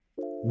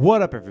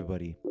What up,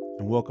 everybody,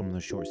 and welcome to the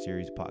Short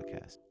Series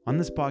Podcast. On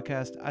this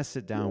podcast, I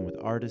sit down with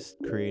artists,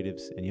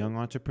 creatives, and young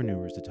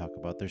entrepreneurs to talk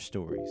about their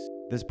stories.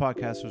 This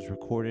podcast was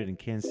recorded in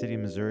Kansas City,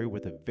 Missouri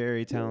with a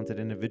very talented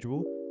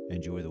individual.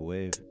 Enjoy the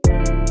wave.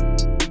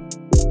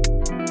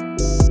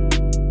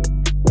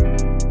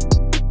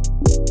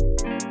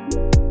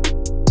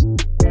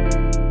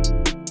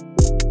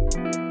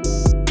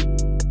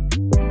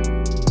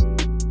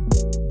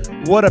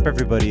 What up,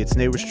 everybody? It's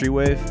Nate with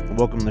Streetwave, and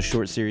welcome to the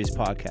Short Series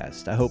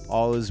Podcast. I hope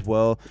all is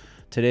well.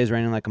 Today is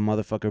raining like a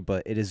motherfucker,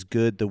 but it is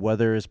good. The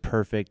weather is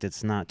perfect.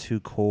 It's not too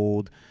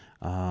cold.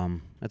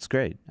 That's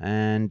great.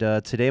 And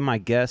today, my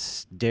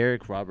guest,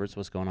 Derek Roberts.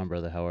 What's going on,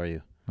 brother? How are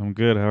you? I'm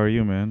good. How are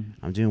you, man?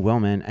 I'm doing well,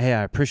 man. Hey,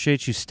 I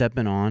appreciate you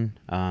stepping on,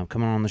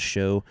 coming on the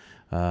show.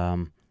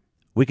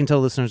 We can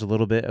tell listeners a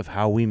little bit of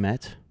how we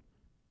met,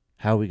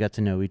 how we got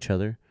to know each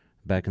other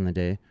back in the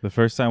day. The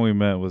first time we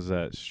met was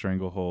at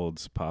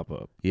Stranglehold's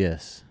pop-up.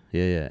 Yes.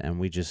 Yeah. And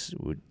we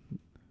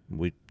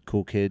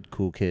cool kid.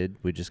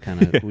 We just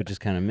kind of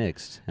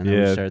mixed, and then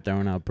we started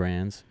throwing out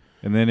brands.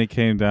 And then it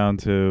came down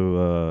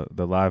to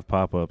the live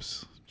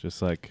pop-ups,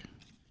 just like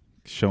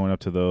showing up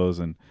to those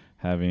and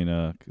having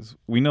cause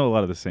we know a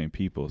lot of the same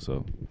people,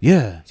 so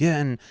yeah,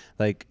 and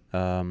like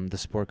the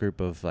support group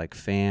of like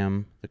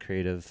FAM, the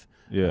creative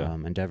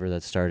endeavor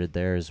that started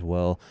there as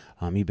well.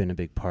 You've been a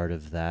big part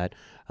of that.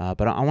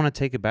 But I want to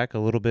take it back a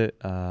little bit,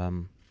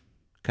 kind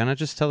of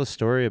just tell a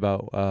story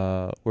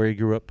about where you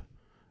grew up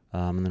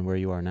and then where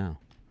you are now.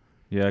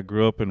 Yeah, I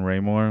grew up in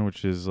Raymore,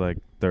 which is like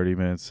 30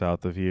 minutes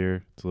south of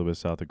here. It's a little bit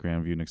south of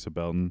Grandview, next to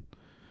Belton.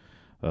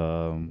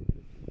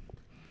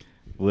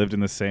 Lived in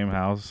the same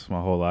house my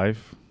whole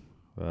life,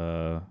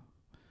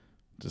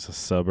 just a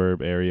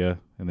suburb area,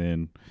 and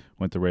then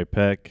went to Ray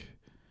Peck,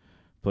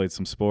 played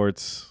some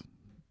sports,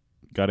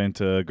 got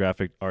into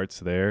graphic arts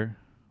there,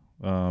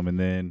 and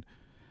then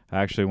I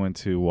actually went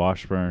to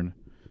Washburn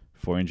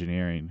for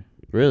engineering.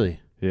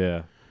 Really?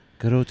 Yeah.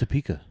 Good old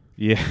Topeka.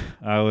 Yeah,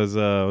 I was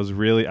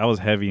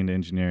heavy into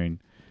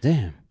engineering.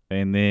 Damn.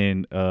 And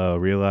then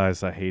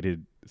realized I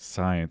hated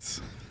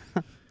science.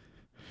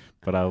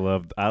 But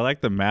I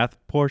like the math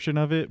portion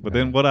of it. But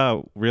then what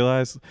I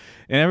realized,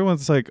 and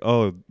everyone's like,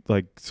 oh,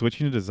 like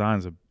switching to design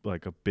is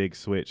like a big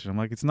switch. And I'm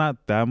like, it's not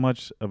that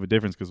much of a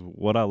difference, because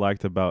what I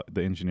liked about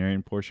the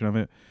engineering portion of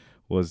it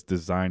was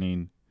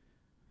designing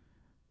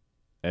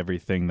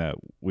everything that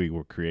we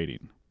were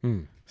creating.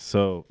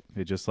 So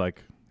it just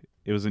like,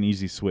 it was an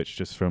easy switch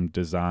just from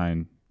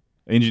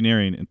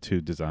engineering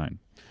into design.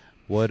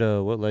 What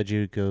led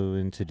you to go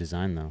into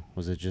design though?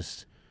 Was it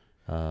just,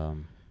 I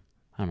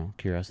don't know,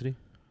 curiosity?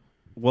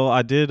 Well,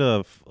 I did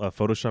a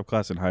Photoshop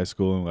class in high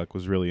school and like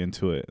was really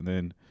into it. And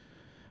then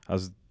I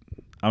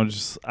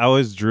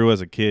always drew as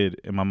a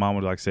kid, and my mom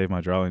would like save my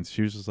drawings.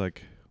 She was just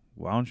like,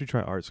 why don't you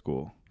try art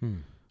school? So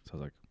I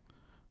was like,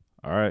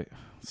 all right.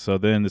 So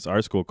then this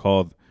art school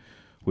called.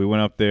 We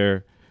went up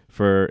there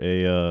for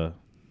a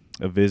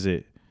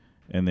visit,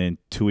 and then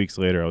 2 weeks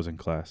later I was in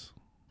class.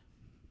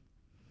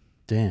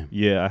 Damn.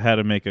 Yeah, I had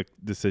to make a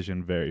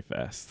decision very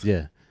fast.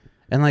 Yeah.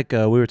 And like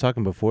we were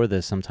talking before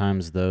this,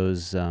 sometimes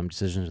those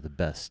decisions are the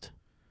best.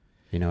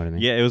 You know what I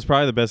mean? Yeah, it was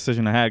probably the best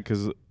decision I had,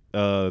 because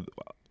the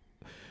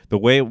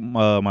way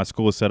my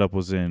school was set up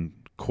was in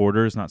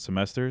quarters, not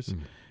semesters.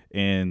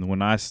 And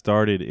when I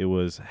started, it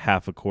was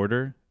half a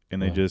quarter,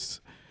 and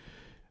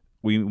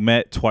we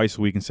met twice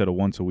a week instead of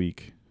once a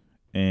week.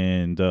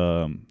 And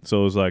so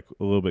it was like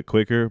a little bit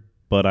quicker,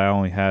 but I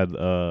only had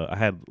I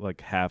had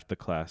like half the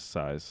class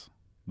size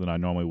than I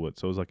normally would.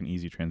 So it was like an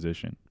easy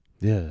transition.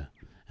 Yeah.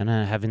 And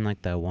having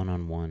like that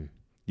one-on-one.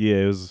 Yeah,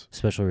 it was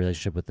special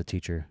relationship with the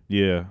teacher.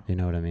 Yeah. You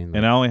know what I mean? Like,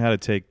 and I only had to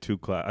take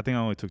I think I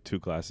only took 2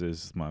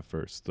 classes my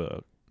first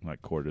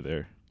like quarter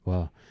there.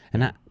 Wow.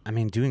 And I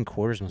mean, doing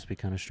quarters must be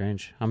kind of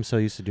strange. I'm so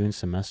used to doing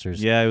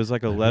semesters. Yeah, it was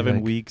like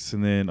 11 weeks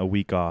and then a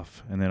week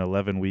off, and then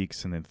 11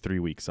 weeks and then 3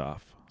 weeks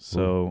off.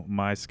 So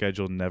my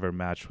schedule never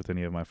matched with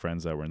any of my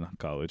friends that were in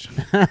college.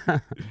 I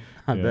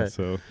bet.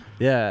 So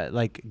yeah,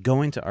 like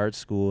going to art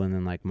school and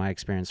then like my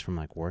experience from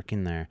like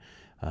working there,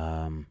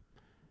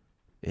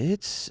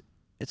 it's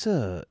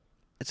a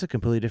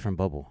completely different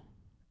bubble.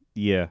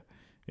 Yeah.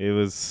 It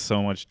was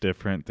so much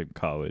different than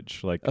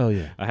college. Like, oh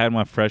yeah, I had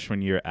my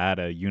freshman year at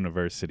a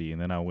university,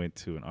 and then I went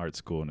to an art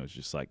school, and it was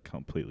just like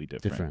completely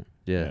different.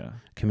 Yeah.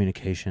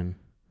 Communication.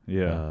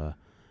 Yeah.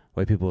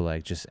 Way people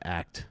like just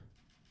act,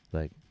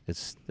 like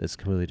it's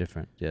completely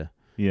different. Yeah.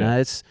 Yeah.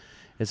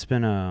 It's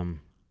been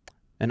an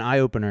eye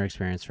opener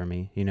experience for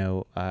me. You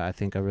know, I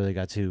think I really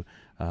got to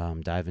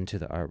dive into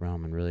the art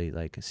realm and really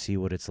like see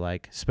what it's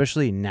like,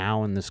 especially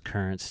now in this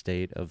current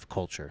state of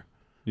culture,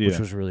 which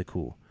was really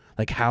cool.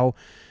 Like how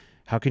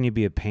can you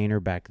be a painter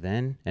back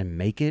then and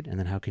make it, and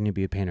then how can you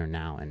be a painter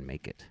now and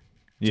make it?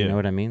 Do you know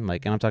what I mean?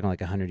 Like, and I'm talking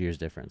like 100 years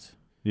difference.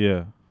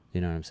 Yeah.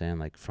 You know what I'm saying?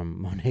 Like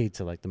from Monet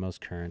to like the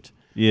most current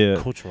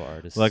cultural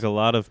artists. Like a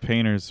lot of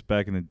painters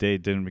back in the day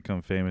didn't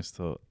become famous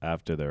till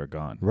after they were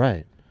gone.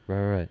 Right.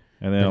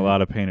 And then a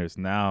lot of painters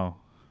now,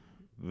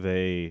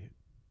 they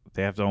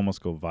have to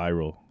almost go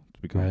viral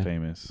to become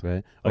famous.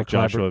 Right. Like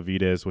Joshua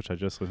Vides, which I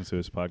just listened to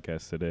his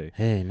podcast today.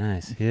 Hey,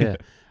 nice. Yeah.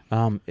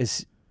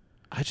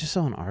 I just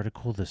saw an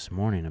article this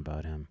morning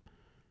about him.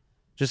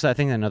 Just, I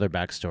think, another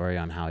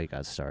backstory on how he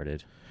got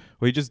started.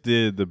 Well, he just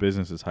did the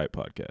Business is Hype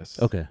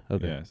podcast. Okay.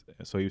 Yeah.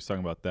 So he was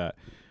talking about that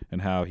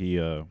and how he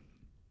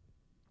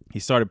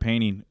started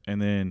painting,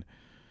 and then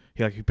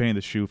he painted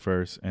the shoe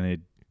first, and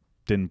it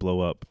didn't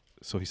blow up.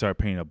 So he started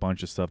painting a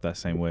bunch of stuff that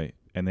same way,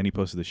 and then he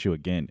posted the shoe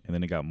again, and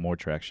then it got more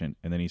traction,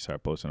 and then he started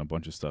posting a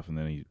bunch of stuff, and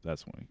then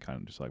that's when he kind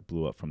of just like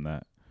blew up from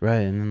that.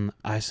 Right, and then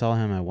I saw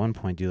him at one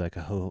point do like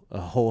a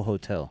whole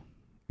hotel.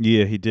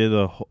 Yeah, he did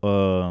a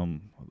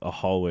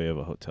hallway of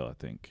a hotel, I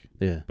think.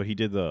 Yeah, but he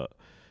did the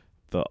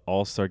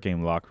All-Star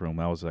Game locker room.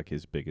 That was like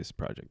his biggest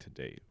project to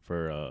date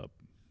for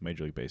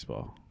Major League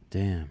Baseball.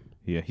 Damn.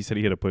 Yeah, he said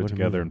he had to put it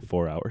together in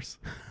 4 hours.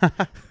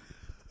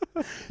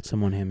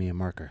 Someone hand me a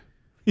marker.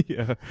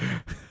 Yeah.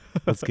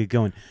 Let's get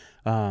going.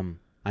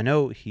 I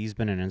know he's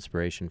been an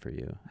inspiration for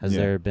you. Has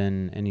there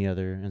been any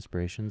other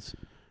inspirations?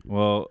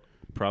 Well,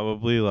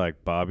 probably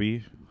like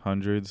Bobby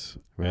Hundreds,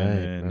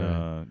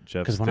 and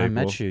Jeff. Because when I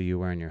met you, you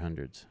were in your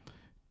hundreds.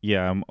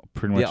 Yeah, I'm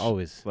pretty much. Yeah,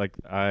 always. Like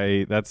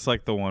that's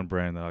like the one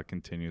brand that I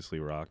continuously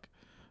rock.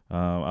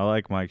 I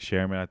like Mike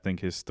Sherman. I think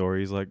his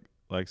story's like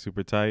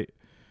super tight.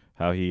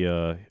 How he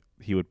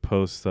would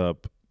post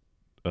up,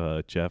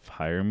 Jeff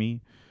hire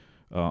me,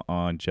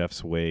 on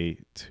Jeff's way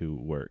to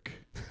work.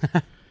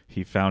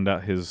 He found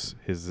out his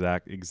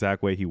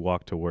exact way he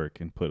walked to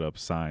work and put up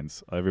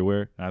signs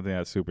everywhere. And I think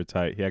that's super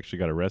tight. He actually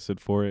got arrested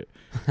for it,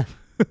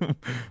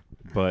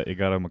 but it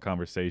got him a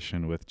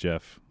conversation with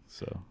Jeff.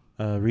 So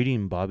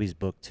reading Bobby's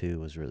book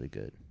too was really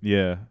good.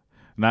 Yeah,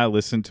 and I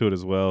listened to it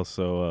as well.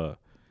 So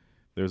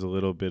there's a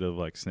little bit of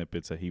like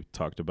snippets that he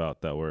talked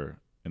about that were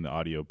in the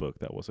audio book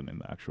that wasn't in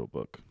the actual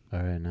book.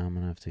 All right, now I'm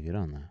gonna have to get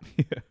on that.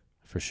 Yeah,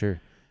 for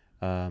sure.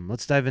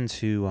 Let's dive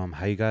into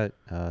how you got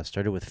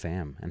started with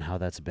FAM and how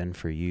that's been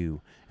for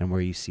you and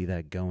where you see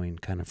that going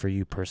kind of for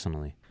you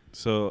personally.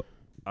 So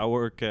I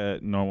work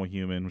at Normal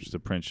Human, which is a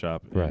print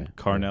shop. Right. And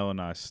Carnell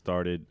and I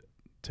started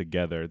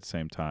together at the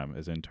same time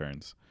as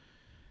interns.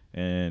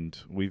 And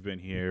we've been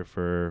here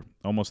for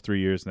almost 3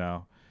 years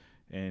now.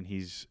 And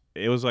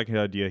it was like an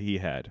idea he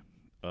had.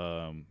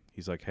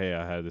 He's like, hey,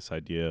 I had this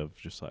idea of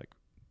just like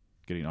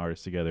getting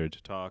artists together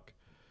to talk.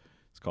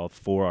 It's called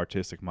For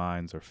Artistic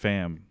Minds, or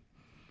FAM.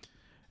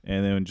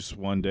 And then just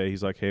one day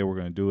he's like, hey, we're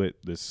going to do it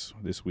this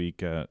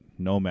week at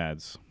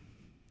Nomads.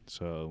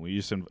 So we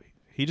just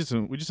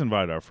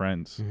invited our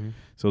friends. Mm-hmm.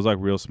 So it was like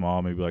real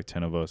small, maybe like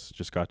 10 of us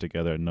just got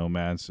together at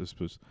Nomads.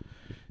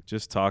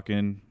 Just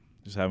talking,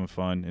 just having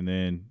fun. And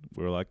then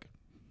we were like,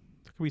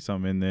 there could be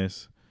something in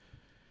this.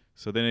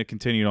 So then it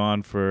continued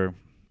on for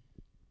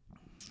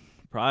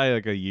probably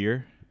like a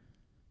year.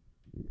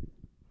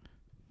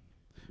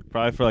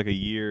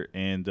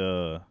 And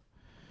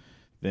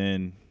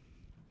then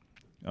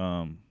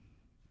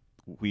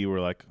we were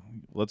like,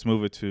 let's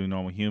move it to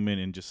Normal Human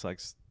and just like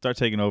start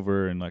taking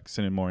over and like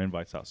sending more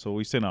invites out. So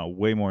we sent out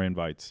way more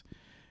invites,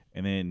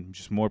 and then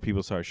just more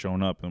people started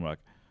showing up, and we're like,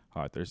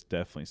 all right, there's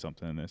definitely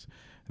something in this.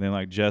 And then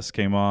like Jess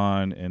came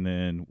on, and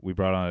then we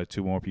brought on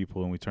 2 more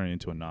people, and we turned it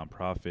into a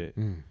nonprofit.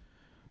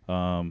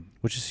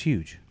 Which is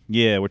huge.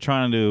 Yeah, we're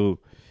trying to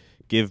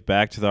give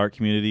back to the art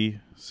community.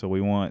 So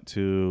we want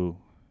to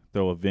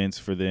throw events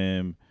for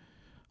them,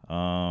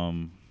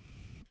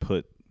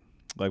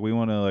 we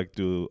want to like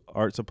do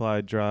art supply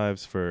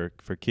drives for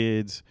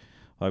kids.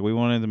 Like we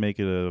wanted to make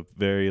it a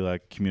very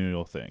like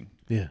communal thing.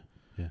 Yeah.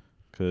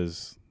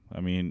 Because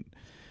I mean,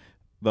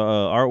 the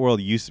art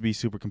world used to be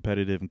super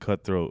competitive and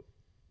cutthroat,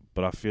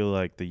 but I feel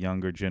like the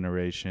younger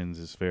generations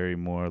is very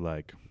more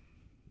like,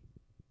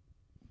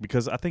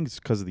 because I think it's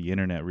because of the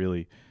internet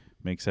really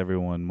makes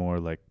everyone more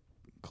like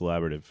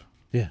collaborative.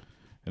 Yeah.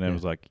 And then it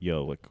was like,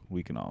 yo, like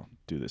we can all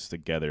do this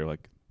together.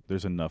 Like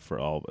there's enough for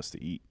all of us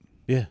to eat.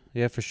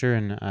 Yeah, for sure.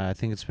 And I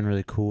think it's been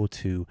really cool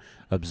to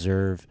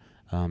observe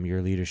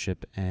your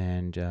leadership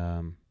and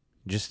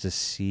just to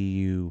see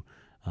you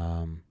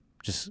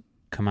just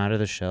come out of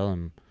the shell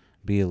and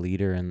be a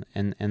leader in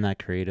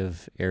that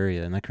creative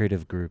area, in that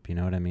creative group. You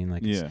know what I mean?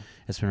 Like,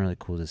 it's been really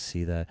cool to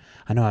see that.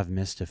 I know I've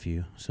missed a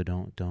few, so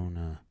don't.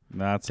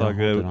 That's all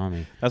good. Hold it on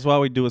me. That's why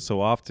we do it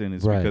so often.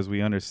 Is because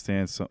we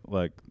understand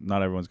like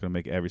not everyone's gonna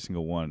make every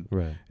single one.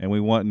 Right. And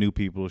we want new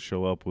people to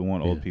show up. We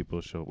want old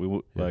people to show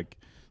up. Like.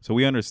 So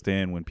we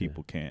understand when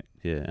people can't.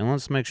 Yeah, and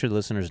let's make sure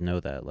listeners know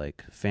that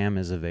like FAM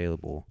is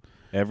available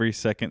every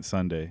second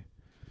Sunday.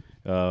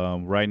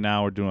 Right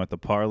now we're doing it at the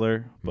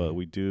Parlor, but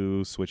we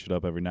do switch it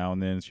up every now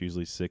and then. It's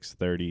usually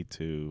 6:30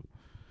 to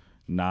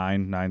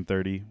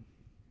 9:30.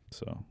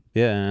 So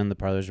yeah, and the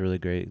Parlor's a really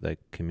great like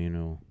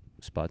communal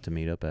spot to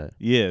meet up at.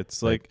 Yeah,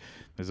 it's like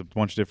there's a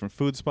bunch of different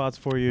food spots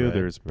for you.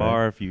 There's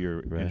bar if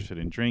you're interested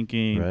in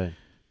drinking. Right.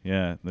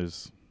 Yeah,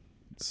 it's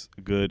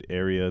a good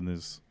area, and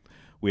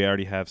we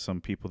already have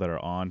some people that are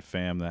on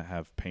FAM that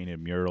have painted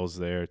murals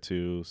there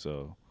too.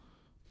 So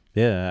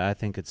yeah, I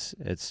think it's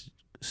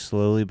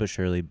slowly but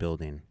surely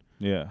building.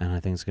 Yeah. And I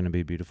think it's going to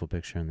be a beautiful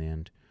picture in the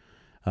end.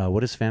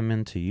 What has fam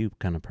meant to you,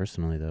 kind of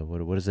personally though?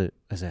 What is it?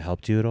 Has it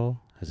helped you at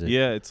all? Has it?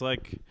 Yeah, it's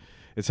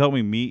helped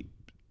me meet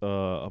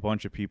a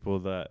bunch of people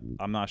that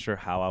I'm not sure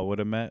how I would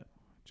have met,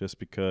 just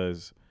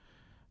because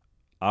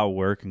I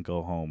work and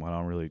go home. I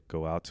don't really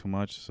go out too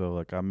much. So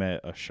like I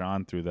met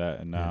Ashan through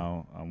that, and Yeah.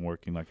 now I'm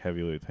working like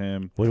heavily with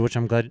him. Which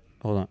I'm glad.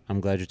 Hold on, I'm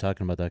glad you're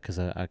talking about that because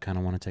I kind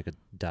of want to take a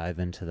dive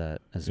into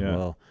that as Yeah.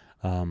 well.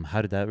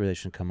 How did that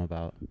relation come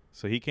about?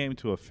 So he came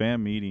to a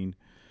fan meeting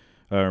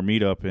or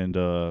meetup,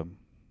 and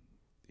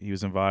he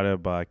was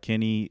invited by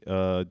Kenny.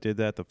 Did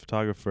that, the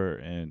photographer,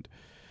 and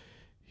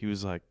he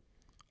was like,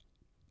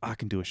 I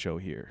can do a show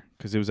here,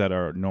 because it was at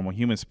our normal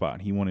human spot,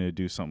 and he wanted to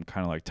do something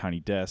kind of like tiny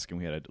desk, and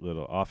we had a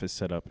little office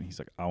set up, and he's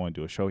like, I want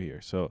to do a show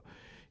here. So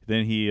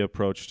then he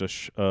approached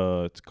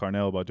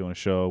Carnell about doing a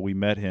show. We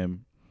met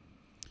him,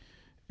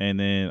 and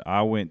then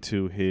I went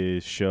to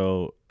his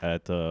show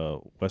at the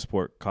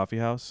Westport Coffee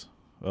House.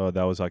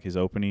 That was like his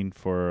opening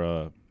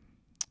for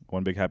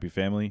One Big Happy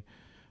Family,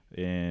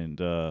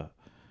 and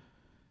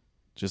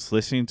just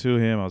listening to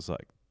him, I was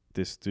like,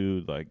 this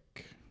dude,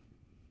 like,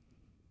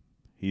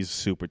 he's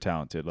super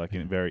talented, like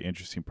a very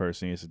interesting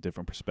person. He has a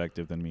different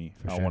perspective than me.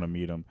 For I sure. want to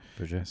meet him.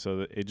 For sure.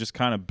 So it just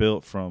kind of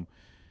built from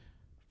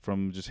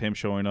just him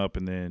showing up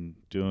and then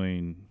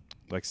doing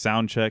like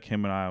sound check.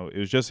 Him and I, it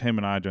was just him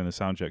and I during the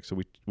sound check. So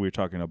we were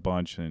talking a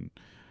bunch and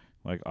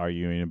like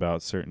arguing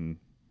about certain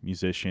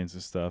musicians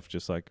and stuff.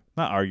 Just like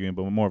not arguing,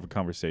 but more of a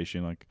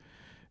conversation. Like,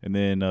 and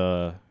then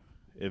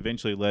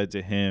eventually led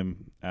to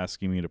him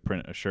asking me to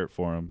print a shirt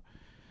for him.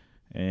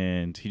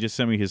 And he just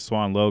sent me his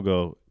Swan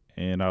logo,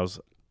 and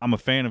I'm a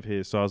fan of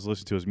his, so I was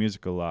listening to his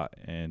music a lot,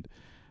 and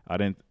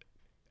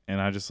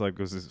I just like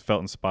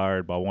felt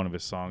inspired by one of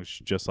his songs,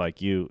 Just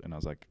Like You, and I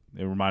was like,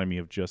 it reminded me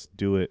of Just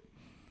Do It,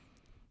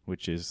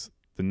 which is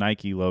the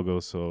Nike logo.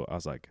 So I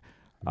was like,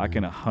 I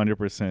can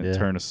 100%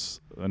 turn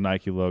a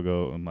Nike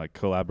logo and like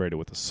collaborate it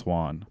with a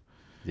swan.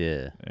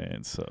 Yeah.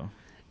 And so.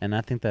 And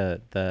I think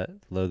that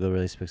logo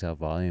really speaks out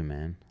volume,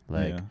 man.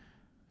 Like,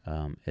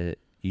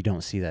 you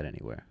don't see that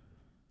anywhere.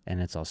 And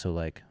it's also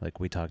like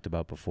we talked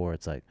about before,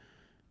 it's like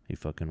you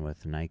fucking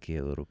with Nike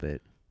a little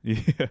bit.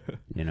 Yeah.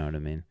 You know what I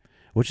mean?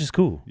 Which is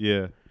cool.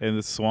 Yeah. And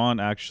the swan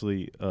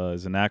actually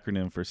is an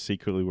acronym for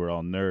Secretly We're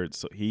All Nerds.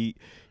 So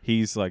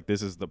he's like,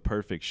 this is the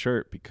perfect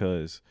shirt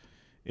because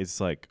it's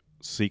like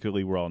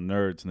secretly we're all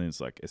nerds, and then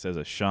it's like it says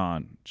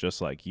Ashan,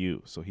 just like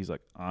you. So he's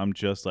like, I'm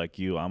just like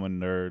you. I'm a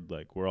nerd.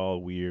 Like we're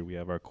all weird. We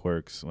have our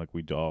quirks. Like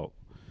we all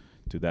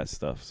do that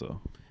stuff.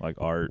 So like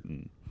art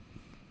and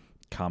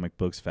comic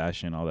books,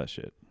 fashion, all that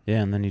shit.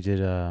 Yeah, and then you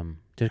did a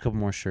couple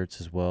more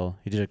shirts as well.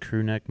 You did a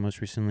crew neck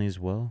most recently as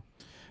well.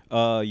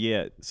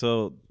 Yeah.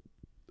 So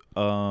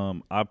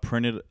I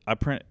print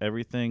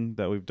everything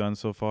that we've done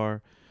so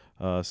far.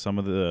 Some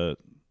of the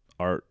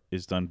art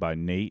is done by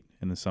Nate,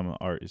 and then some of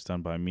the art is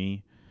done by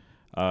me.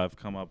 I've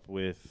come up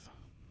with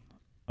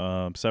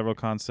several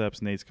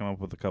concepts. Nate's come up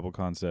with a couple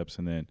concepts,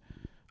 and then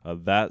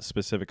that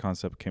specific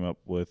concept came up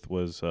with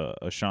was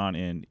Ashan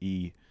and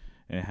E,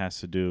 and it has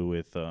to do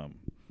with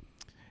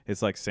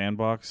it's like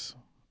Sandbox.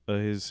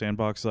 His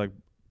Sandbox like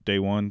day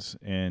ones,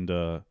 and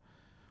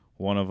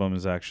one of them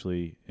is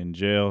actually in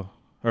jail,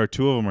 or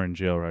two of them are in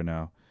jail right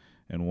now,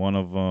 and one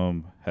of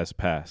them has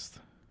passed.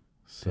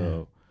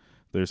 So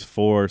there's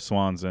 4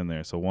 swans in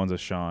there. So one's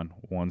Ashan,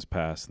 one's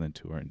passed, and then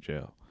 2 are in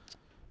jail.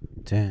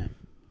 Damn.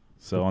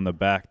 So on the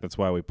back, that's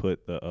why we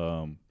put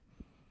the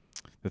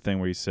thing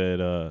where he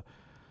said,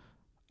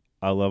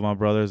 I love my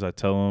brothers. I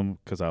tell them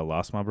because I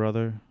lost my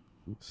brother.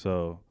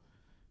 So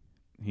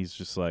he's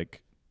just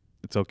like,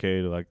 it's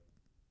okay to like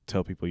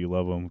tell people you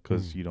love them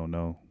because you don't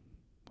know,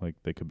 like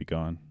they could be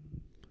gone.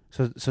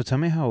 So tell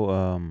me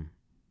how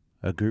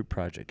a group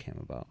project came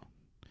about.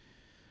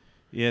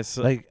 Yeah,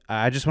 so like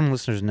I just want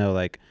listeners to know,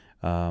 like,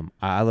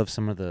 I love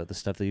some of the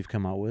stuff that you've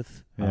come out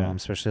with,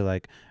 especially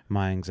like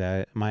my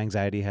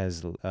anxiety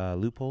has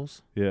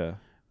loopholes. Yeah.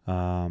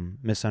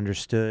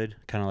 Misunderstood,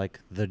 kind of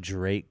like the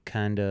Drake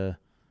kind of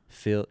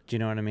feel. Do you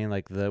know what I mean?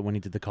 Like when he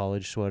did the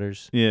college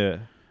sweaters. Yeah.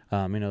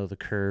 The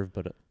curve,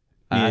 but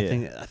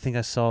I think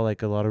I saw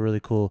like a lot of really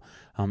cool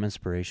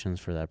inspirations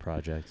for that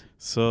project.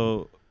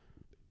 So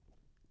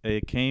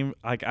it came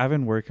like I've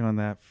been working on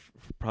that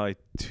for probably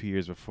 2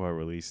 years before I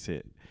released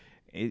it.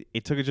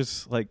 It took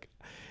just like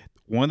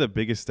one of the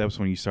biggest steps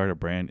when you start a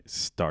brand is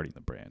starting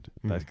the brand.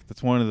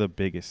 That's one of the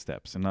biggest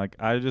steps. And like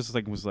I just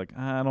like was like,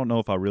 I don't know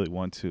if I really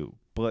want to.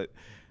 But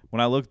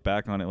when I looked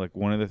back on it, like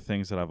one of the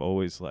things that I've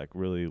always like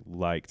really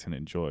liked and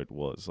enjoyed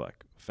was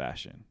like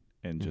fashion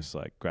and just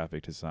like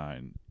graphic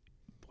design,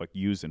 like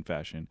used in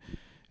fashion.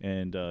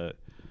 And a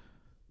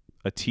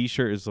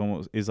t-shirt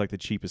is like the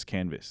cheapest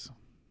canvas.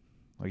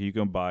 Like you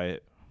can buy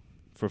it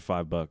for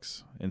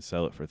 $5 and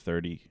sell it for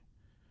 30.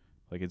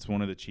 Like it's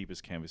one of the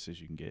cheapest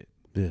canvases you can get.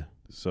 Yeah.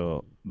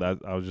 So that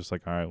I was just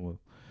like, all right, well,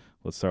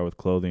 let's start with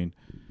clothing.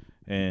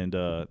 And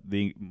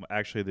the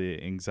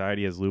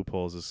anxiety has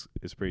loopholes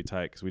is pretty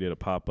tight because we did a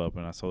pop-up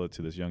and I sold it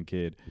to this young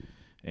kid,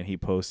 and he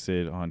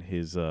posted on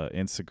his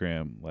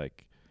Instagram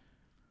like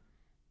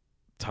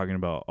talking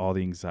about all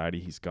the anxiety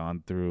he's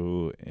gone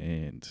through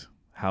and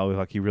how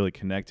like he really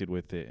connected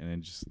with it, and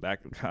it just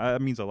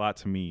that means a lot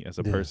to me as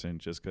a person,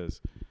 just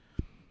because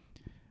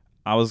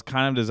I was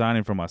kind of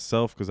designing for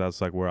myself because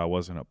that's like where I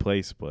was in a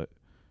place, but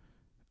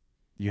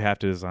you have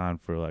to design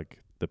for like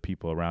the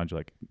people around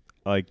you,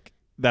 like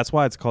that's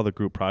why it's called a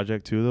group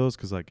project too, those,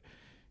 because like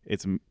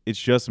it's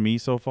just me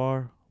so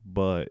far,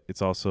 but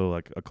it's also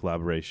like a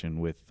collaboration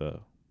with the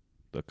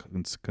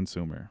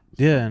consumer.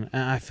 So. Yeah, and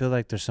I feel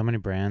like there's so many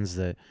brands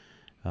that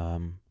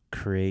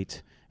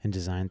create and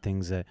design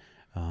things that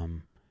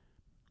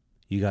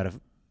you got to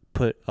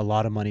put a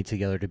lot of money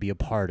together to be a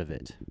part of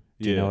it.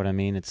 Do you know what I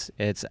mean?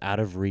 It's out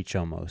of reach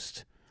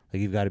almost.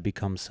 Like you've got to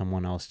become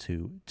someone else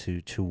to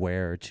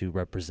wear or to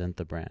represent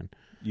the brand,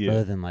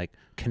 rather than like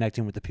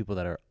connecting with the people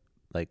that are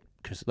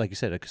like you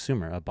said, a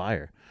consumer, a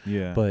buyer.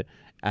 Yeah. But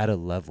at a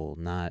level,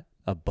 not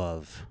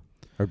above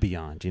or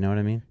beyond. Do you know what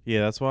I mean?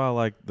 Yeah, that's why I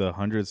like the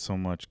 100 so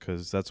much,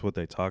 because that's what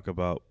they talk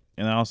about.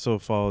 And I also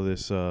follow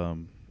this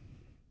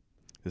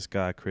this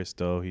guy Chris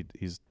Do.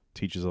 He's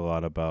teaches a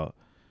lot about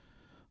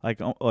like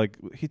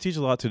he teaches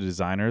a lot to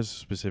designers,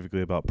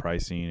 specifically about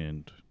pricing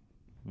and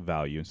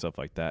value and stuff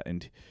like that.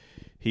 And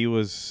he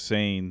was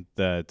saying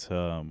that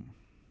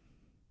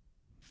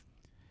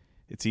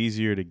it's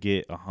easier to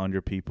get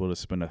 100 people to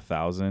spend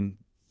 1,000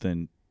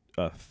 than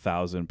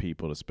 1,000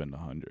 people to spend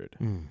 100.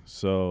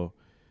 So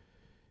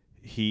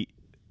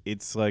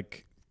it's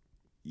like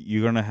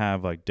you're gonna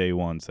have like day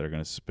ones that are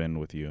gonna spend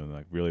with you, and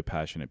like really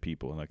passionate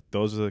people, and like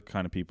those are the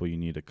kind of people you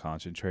need to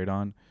concentrate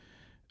on,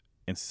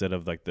 instead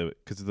of like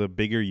because the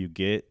bigger you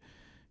get,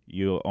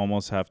 you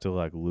almost have to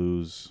like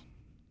lose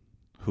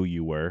who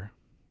you were.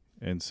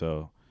 And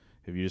so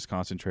if you just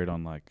concentrate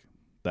on like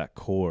that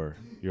core,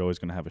 you're always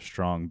gonna have a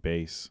strong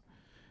base.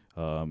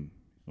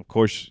 Of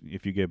course,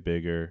 if you get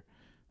bigger,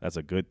 that's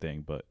a good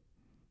thing, but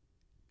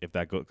if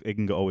it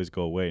can always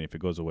go away, and if it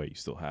goes away, you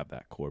still have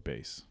that core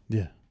base.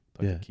 Yeah,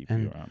 to keep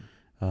you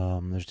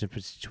around. There's a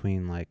difference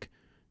between like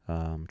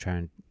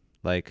trying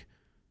like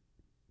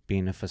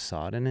being a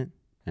facade in it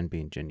and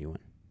being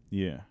genuine.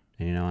 Yeah,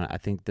 and you know, I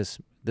think this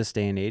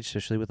day and age,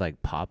 especially with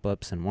like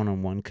pop-ups and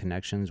one-on-one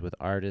connections with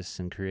artists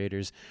and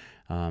creators,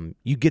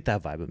 you get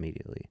that vibe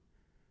immediately.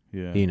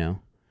 Yeah, you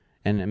know,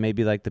 and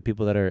maybe like the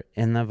people that are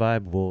in that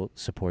vibe will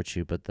support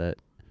you, but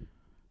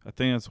I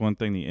think that's one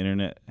thing the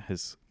internet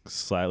has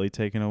slightly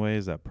taken away,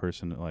 is that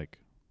person like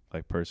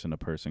person to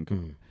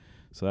person.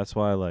 So that's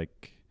why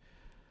like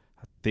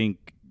I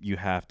think you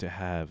have to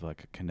have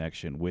like a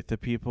connection with the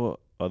people,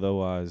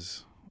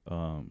 otherwise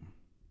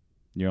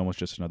you're almost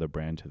just another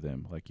brand to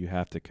them. Like you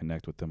have to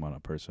connect with them on a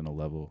personal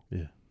level.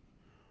 Yeah.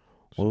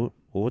 So. Well,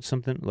 what's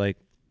something like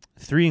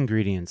 3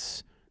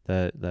 ingredients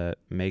that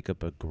make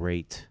up a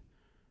great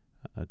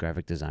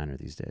graphic designer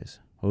these days?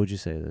 What would you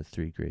say are the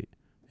 3 great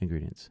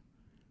ingredients?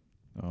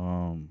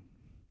 I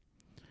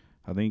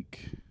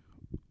think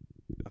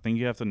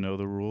you have to know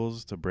the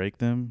rules to break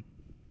them.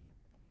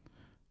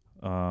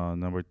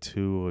 Number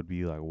 2 would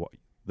be like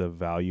the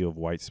value of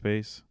white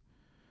space.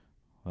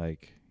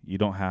 Like you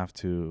don't have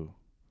to,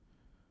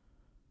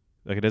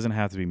 like it doesn't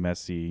have to be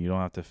messy. You don't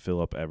have to fill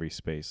up every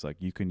space. Like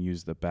you can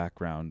use the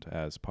background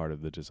as part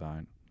of the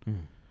design.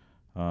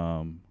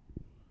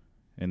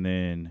 And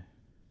then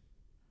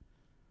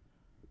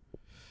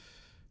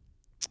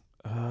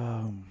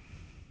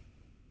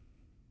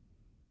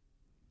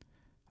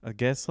I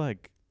guess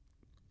like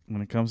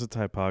when it comes to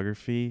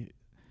typography,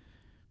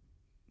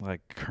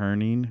 like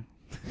kerning,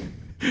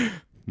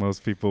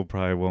 most people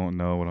probably won't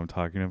know what I'm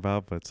talking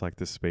about, but it's like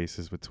the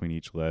spaces between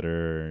each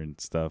letter and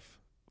stuff.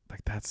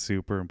 Like that's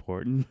super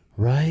important.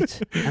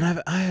 Right.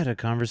 And I had a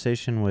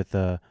conversation with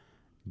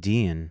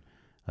Dean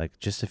like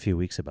just a few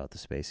weeks about the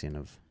spacing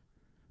of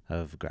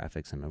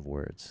graphics and of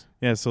words.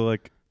 Yeah, so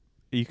like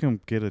you can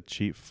get a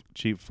cheap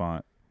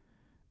font,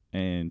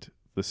 and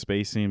the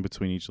spacing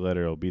between each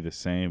letter will be the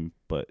same,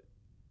 but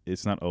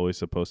it's not always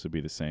supposed to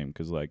be the same,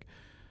 because like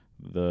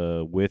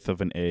the width of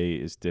an A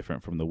is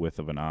different from the width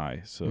of an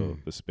I, so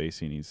the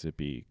spacing needs to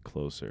be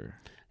closer.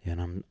 Yeah,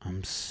 and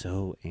I'm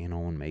so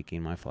anal in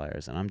making my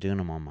flyers, and I'm doing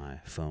them on my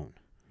phone.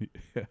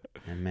 Yeah.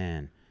 And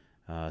man,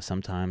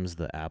 sometimes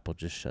the app will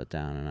just shut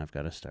down, and I've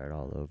got to start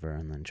all over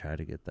and then try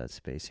to get that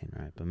spacing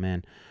right. But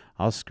man,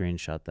 I'll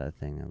screenshot that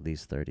thing at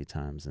least 30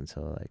 times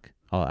until like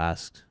I'll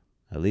ask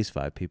at least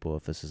 5 people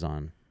if this is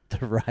on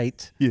the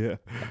right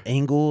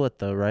angle at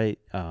the right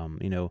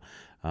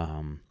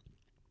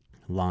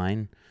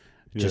line,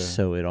 just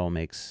so it all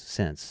makes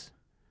sense.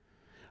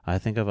 I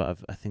think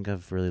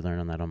I've really learned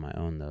on that on my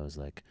own, though, is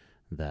like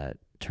that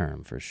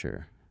term for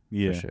sure.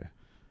 Yeah. For sure.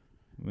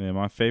 Yeah,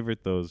 my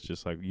favorite though is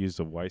just like use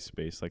the white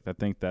space. Like I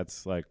think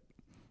that's like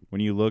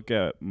when you look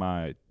at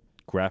my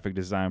graphic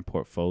design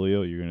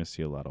portfolio, you're gonna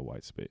see a lot of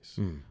white space.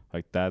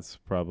 Like that's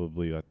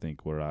probably I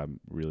think where I'm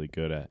really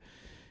good at.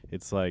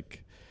 It's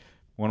like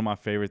one of my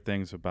favorite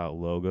things about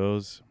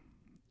logos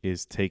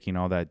is taking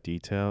all that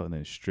detail and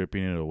then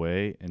stripping it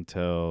away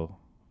until,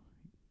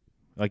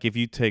 like, if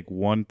you take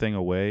one thing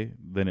away,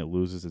 then it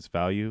loses its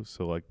value.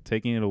 So like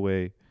taking it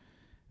away,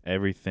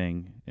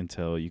 everything,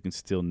 until you can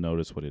still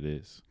notice what it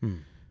is.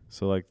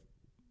 So like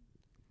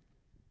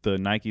the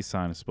Nike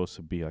sign is supposed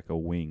to be like a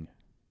wing.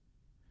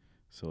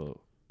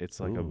 So it's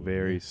like a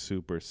very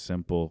super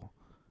simple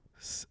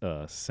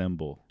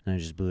symbol. And I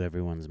just blew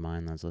everyone's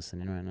mind that's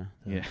listening right now.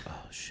 They're Yeah. like,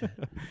 oh, shit.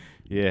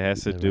 Yeah, it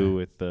has to do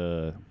with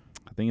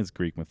I think it's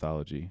Greek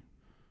mythology.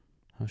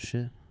 Oh,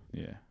 shit.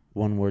 Yeah.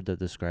 One word that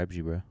describes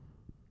you, bro.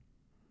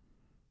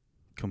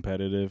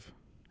 Competitive.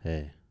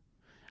 Hey,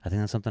 I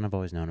think that's something I've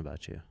always known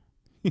about you.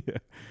 Yeah.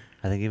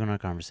 I think even in our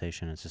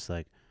conversation, it's just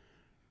like,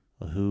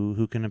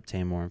 who can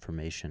obtain more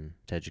information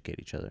to educate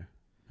each other?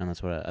 And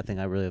that's what I think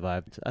I really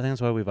vibed. I think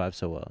that's why we vibe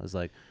so well. It's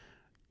like,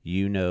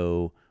 you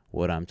know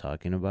what I'm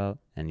talking about,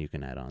 and you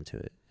can add on to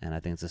it. And I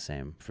think it's the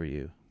same for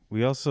you.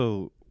 We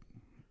also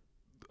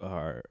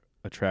are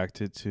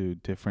attracted to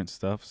different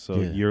stuff. So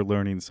Yeah. you're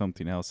learning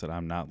something else that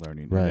I'm not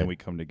learning. Right. And then we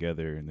come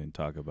together and then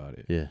talk about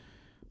it. Yeah.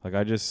 Like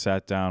I just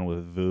sat down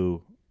with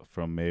Vu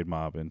from Made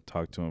Mob and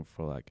talked to him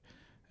for like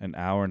an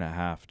hour and a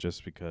half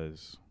just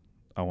because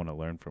I want to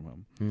learn from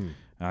him. And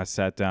I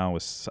sat down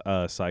with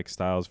Psych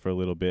Styles for a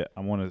little bit.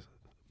 I want to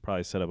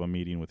probably set up a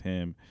meeting with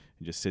him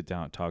and just sit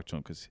down and talk to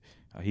him because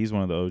he's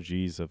one of the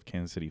OGs of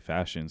Kansas City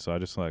fashion. So I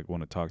just like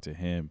want to talk to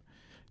him,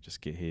 just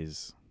get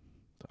his.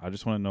 I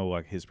just want to know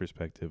like his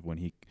perspective when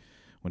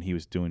he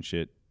was doing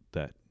shit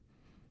that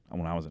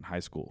when I was in high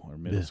school or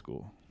middle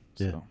school.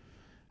 So. Yeah.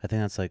 I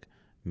think that's like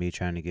me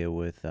trying to get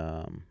with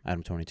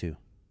Adam 22.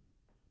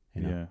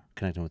 You know,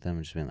 connecting with them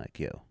and just being like,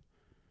 yo,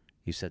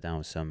 you sat down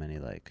with so many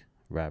like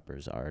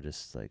rappers,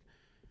 artists, like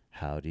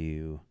how do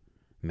you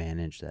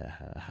manage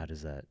that? How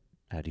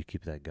do you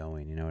keep that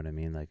going? You know what I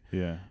mean? Like,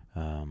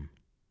 how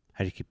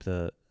do you keep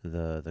the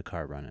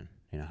car running?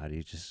 You know, how do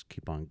you just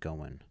keep on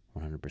going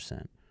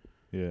 100%?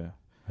 Yeah.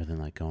 Rather than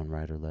like going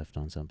right or left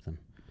on something.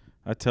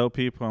 I tell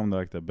people I'm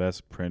like the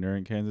best printer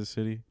in Kansas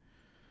City.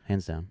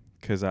 Hands down.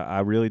 Because I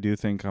really do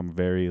think I'm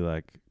very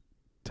like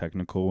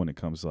technical when it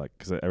comes to like,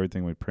 because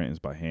everything we print is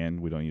by hand.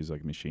 We don't use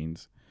like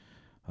machines.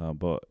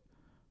 But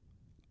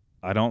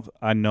I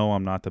know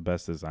I'm not the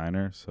best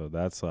designer. So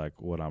that's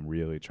like what I'm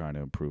really trying to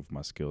improve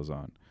my skills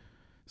on.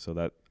 So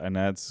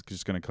that's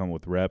just going to come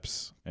with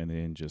reps and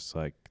then just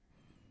like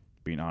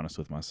being honest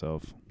with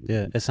myself.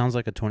 Yeah. It sounds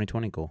like a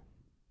 2020 goal.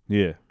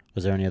 Yeah.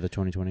 Was there any other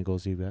 2020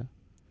 goals you got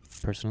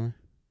personally?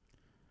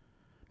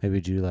 Maybe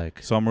do you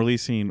like? So I'm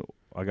releasing.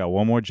 I got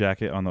one more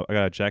jacket I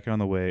got a jacket on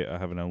the way. I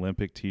have an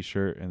Olympic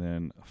T-shirt, and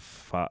then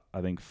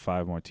I think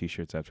 5 more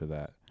T-shirts after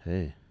that.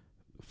 Hey,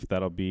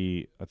 that'll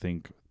be I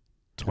think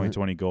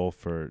 2020 goal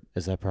for.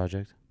 Is that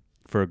project?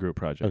 For a group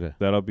project. Okay.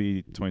 That'll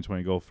be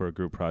 2020 goal for a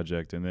group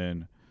project, and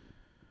then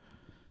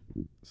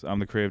so I'm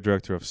the creative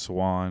director of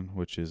Swan,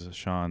 which is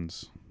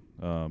Sean's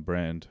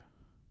brand,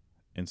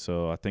 and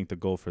so I think the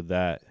goal for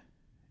that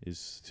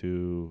is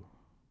to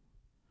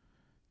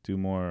do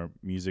more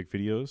music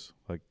videos,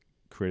 like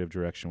creative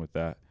direction with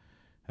that.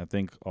 I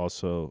think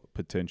also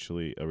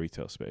potentially a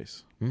retail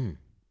space.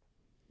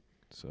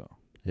 So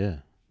yeah,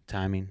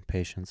 timing,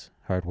 patience,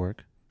 hard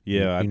work.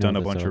 Yeah, I've done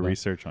a bunch of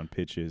research on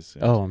pitches.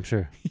 Oh, I'm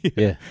sure.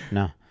 Yeah.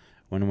 No,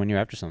 when you're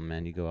after something,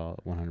 man, you go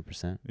out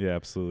 100%. Yeah,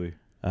 absolutely.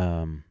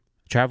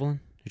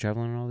 Traveling? You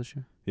traveling at all this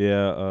year?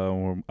 Yeah,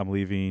 I'm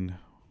leaving.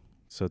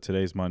 So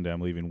today's Monday.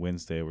 I'm leaving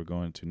Wednesday. We're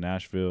going to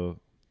Nashville,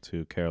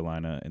 to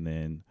Carolina, and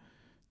then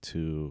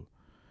to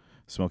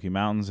Smoky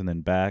Mountains, and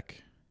then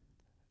back.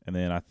 And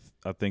then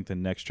I think the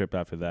next trip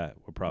after that,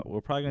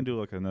 we're probably gonna do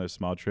like another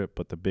small trip,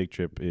 but the big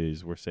trip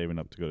is we're saving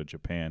up to go to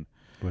Japan.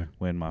 Where?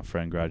 When my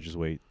friend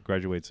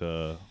graduates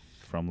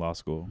from law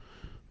school.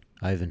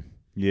 Ivan.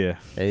 Yeah.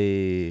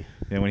 Hey.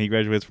 And when he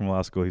graduates from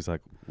law school, he's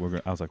like,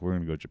 I was like, we're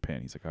gonna go to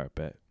Japan. He's like, all right,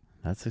 bet.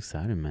 That's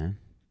exciting, man.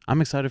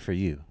 I'm excited for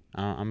you.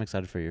 I'm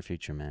excited for your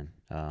future, man.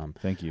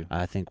 Thank you.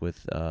 I think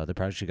with the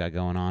project you got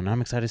going on, I'm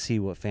excited to see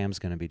what FAM's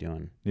gonna be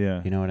doing.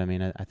 Yeah. You know what I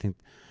mean? I think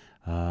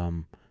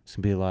there's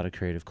gonna be a lot of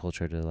creative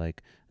culture to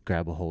like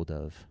grab a hold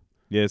of.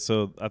 Yeah.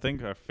 So I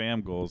think our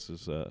FAM goals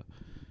is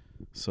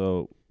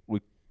so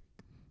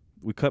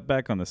we cut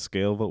back on the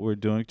scale of what we're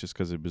doing just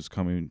because it was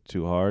coming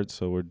too hard.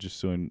 So we're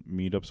just doing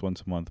meetups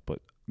once a month. But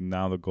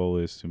now the goal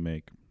is to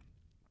make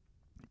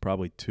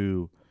probably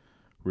 2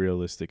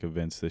 realistic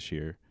events this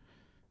year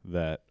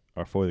that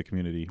are for the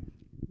community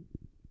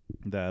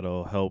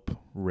that'll help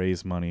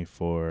raise money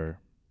for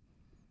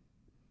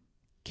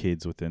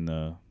kids within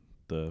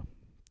the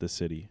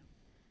city.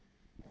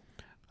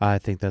 I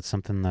think that's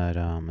something that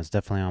is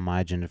definitely on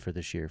my agenda for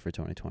this year, for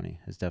 2020.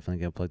 Is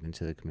definitely get plugged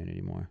into the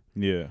community more.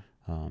 Yeah.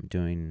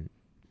 Doing,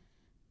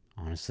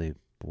 honestly,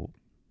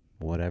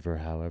 whatever,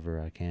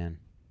 however I can.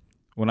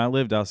 When I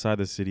lived outside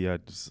the city, I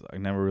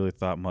never really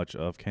thought much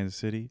of Kansas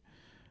City.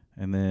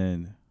 And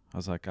then I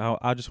was like,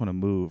 I just want to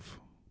move.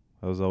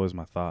 That was always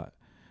my thought.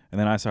 And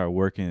then I started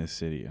working in the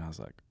city, and I was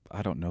like,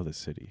 I don't know the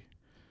city.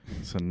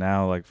 So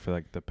now, like, for,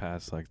 like, the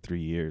past, like,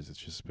 3 years, it's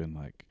just been,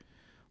 like,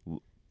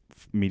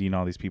 meeting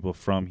all these people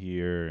from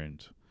here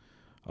and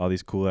all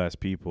these cool-ass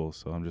people.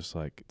 So I'm just,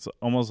 like, it's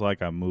almost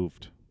like I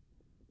moved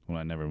when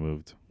I never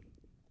moved.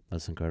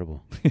 That's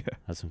incredible. Yeah.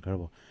 That's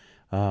incredible.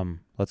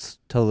 Let's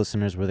tell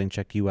listeners where they can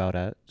check you out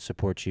at,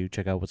 support you,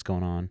 check out what's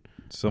going on.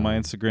 So my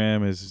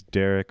Instagram is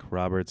Derek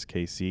Roberts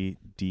KC,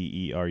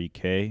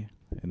 DEREK,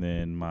 and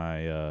then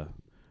my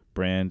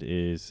brand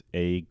is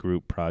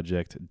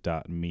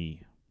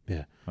agroupproject.me.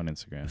 Yeah, on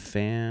Instagram.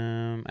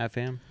 Fam.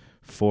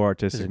 4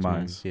 Artistic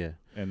Minds. Yeah.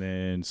 And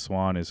then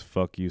Swan is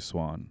Fuck You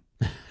Swan.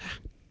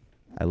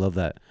 I love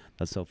that.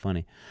 That's so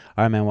funny.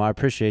 All right, man. Well, I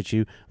appreciate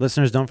you.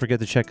 Listeners, don't forget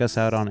to check us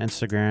out on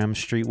Instagram,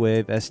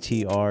 Streetwave,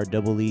 STREETWAVE.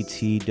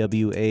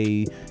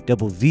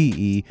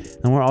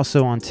 And we're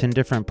also on 10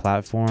 different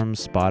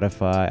platforms,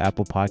 Spotify,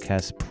 Apple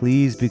Podcasts.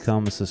 Please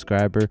become a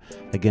subscriber.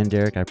 Again,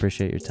 Derek, I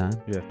appreciate your time.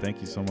 Yeah, thank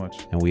you so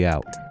much. And we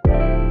out.